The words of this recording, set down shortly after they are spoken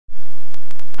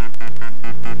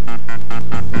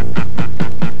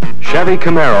Chevy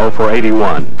Camaro for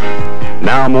 '81.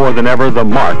 Now more than ever, the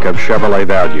mark of Chevrolet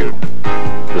value.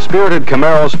 The spirited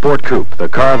Camaro Sport Coupe, the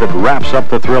car that wraps up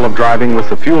the thrill of driving with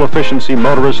the fuel efficiency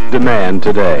motorists demand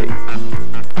today.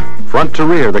 Front to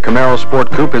rear, the Camaro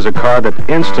Sport Coupe is a car that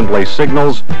instantly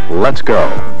signals, let's go.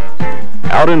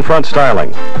 Out in front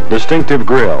styling, distinctive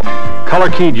grille,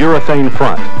 color-keyed urethane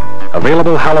front,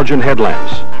 available halogen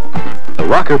headlamps. The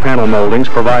rocker panel moldings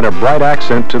provide a bright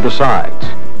accent to the sides.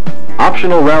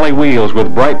 Optional rally wheels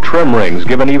with bright trim rings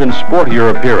give an even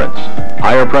sportier appearance.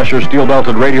 Higher pressure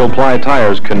steel-belted radial ply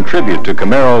tires contribute to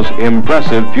Camaro's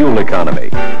impressive fuel economy.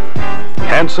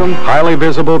 Handsome, highly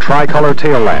visible tricolor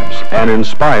tail lamps, an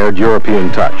inspired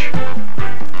European touch.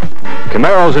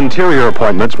 Camaro's interior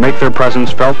appointments make their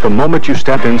presence felt the moment you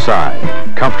step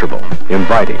inside. Comfortable,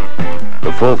 inviting.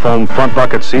 The full foam front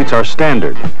bucket seats are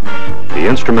standard. The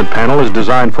instrument panel is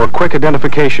designed for quick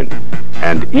identification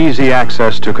and easy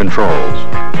access to controls.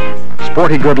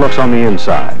 Sporty good looks on the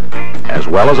inside, as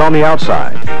well as on the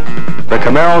outside. The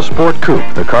Camaro Sport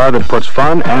Coupe, the car that puts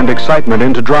fun and excitement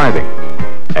into driving,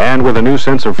 and with a new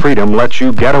sense of freedom lets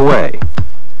you get away.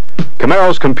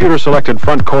 Camaro's computer-selected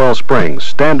front coil springs,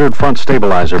 standard front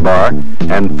stabilizer bar,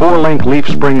 and 4-link leaf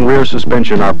spring rear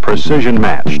suspension are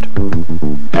precision-matched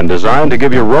and designed to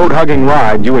give you road-hugging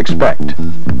ride you expect.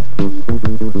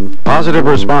 Positive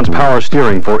response power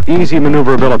steering for easy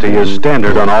maneuverability is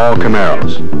standard on all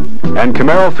Camaros. And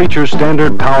Camaro features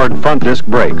standard powered front disc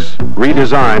brakes,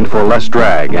 redesigned for less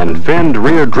drag, and finned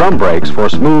rear drum brakes for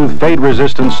smooth,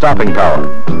 fade-resistant stopping power.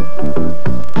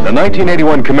 The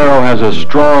 1981 Camaro has a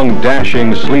strong,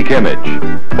 dashing, sleek image,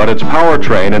 but its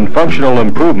powertrain and functional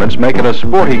improvements make it a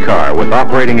sporty car with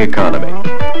operating economy.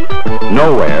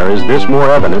 Nowhere is this more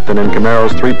evident than in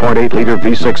Camaro's 3.8-liter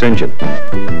V6 engine,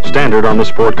 standard on the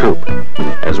Sport Coupe,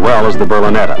 as well as the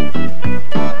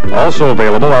Berlinetta. Also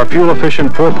available are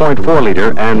fuel-efficient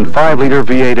 4.4-liter and 5-liter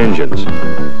V8 engines,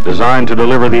 designed to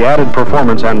deliver the added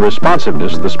performance and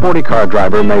responsiveness the sporty car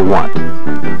driver may want.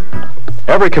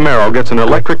 Every Camaro gets an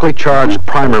electrically charged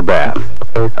primer bath,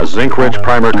 a zinc-rich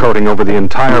primer coating over the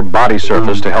entire body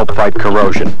surface to help fight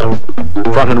corrosion.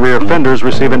 Front and rear fenders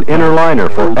receive an inner liner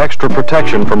for extra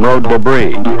protection from road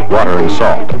debris, water, and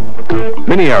salt.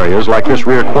 Many areas, like this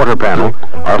rear quarter panel,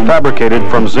 are fabricated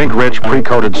from zinc-rich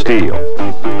pre-coated steel.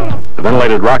 The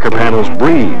ventilated rocker panels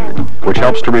breathe, which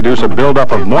helps to reduce a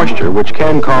buildup of moisture which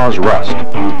can cause rust.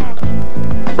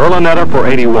 Berlinetta for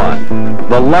 '81,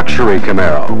 the luxury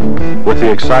Camaro, with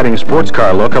the exciting sports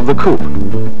car look of the coupe,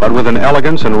 but with an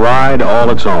elegance and ride all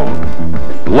its own.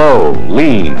 Low,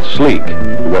 lean, sleek,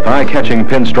 with eye-catching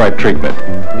pinstripe treatment,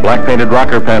 black-painted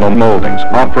rocker panel moldings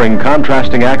offering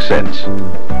contrasting accents.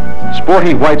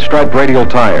 Sporty white striped radial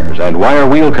tires and wire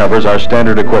wheel covers are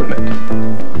standard equipment.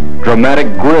 Dramatic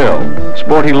grille,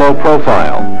 sporty low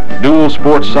profile, dual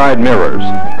sports side mirrors,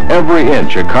 every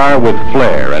inch a car with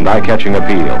flair and eye-catching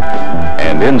appeal.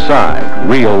 And inside,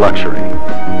 real luxury.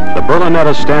 The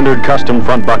Berlinetta standard custom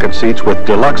front bucket seats with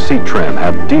deluxe seat trim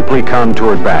have deeply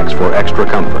contoured backs for extra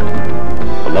comfort.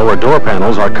 The lower door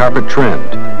panels are carpet trimmed.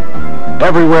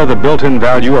 Everywhere the built-in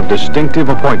value of distinctive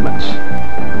appointments.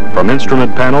 From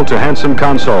instrument panel to handsome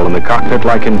console in the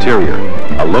cockpit-like interior,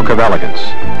 a look of elegance.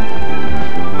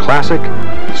 Classic,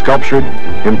 sculptured,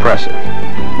 impressive,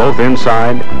 both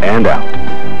inside and out.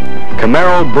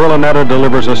 Camaro Berlinetta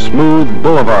delivers a smooth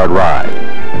boulevard ride,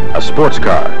 a sports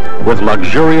car with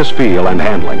luxurious feel and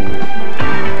handling.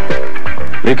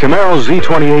 The Camaro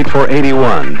Z28 for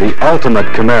 '81, the ultimate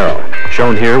Camaro,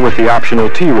 shown here with the optional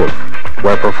T-roof,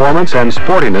 where performance and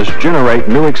sportiness generate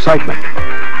new excitement.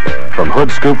 From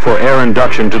hood scoop for air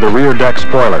induction to the rear deck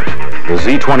spoiler, the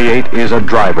Z28 is a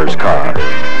driver's car.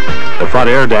 The front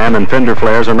air dam and fender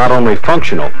flares are not only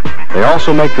functional, they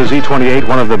also make the Z28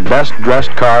 one of the best-dressed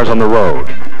cars on the road.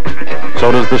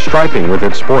 So does the striping with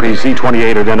its sporty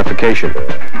Z28 identification.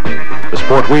 The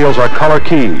sport wheels are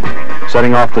color-keyed,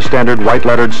 setting off the standard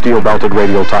white-lettered steel-belted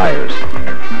radial tires.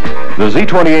 The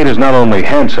Z28 is not only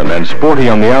handsome and sporty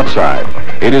on the outside,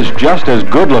 it is just as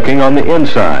good-looking on the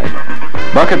inside.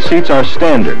 Bucket seats are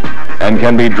standard and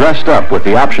can be dressed up with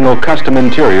the optional custom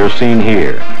interior seen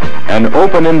here. An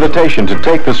open invitation to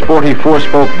take the sporty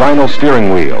 4-spoke vinyl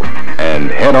steering wheel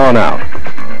and head on out.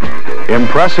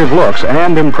 Impressive looks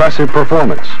and impressive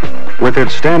performance. With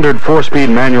its standard 4-speed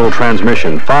manual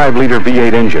transmission, 5-liter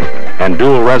V8 engine, and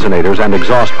dual resonators and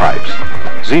exhaust pipes,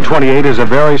 Z28 is a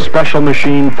very special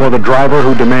machine for the driver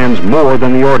who demands more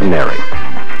than the ordinary.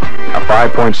 A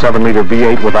 5.7-liter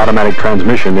V8 with automatic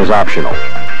transmission is optional.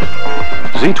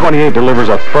 Z28 delivers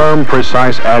a firm,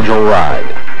 precise, agile ride,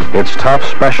 Its tough,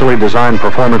 specially designed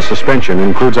performance suspension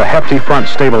includes a hefty front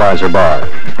stabilizer bar,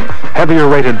 heavier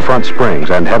rated front springs,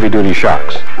 and heavy-duty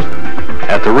shocks.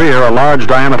 At the rear, a large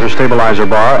diameter stabilizer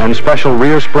bar and special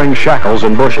rear spring shackles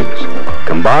and bushings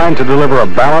combine to deliver a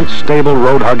balanced, stable,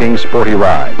 road-hugging, sporty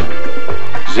ride.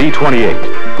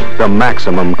 Z28, the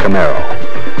maximum Camaro.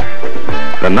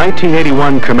 The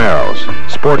 1981 Camaros,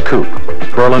 Sport Coupe,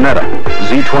 Berlinetta,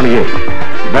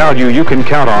 Z28, value you can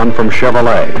count on from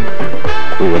Chevrolet.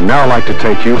 We would now like to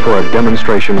take you for a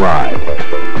demonstration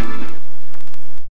ride.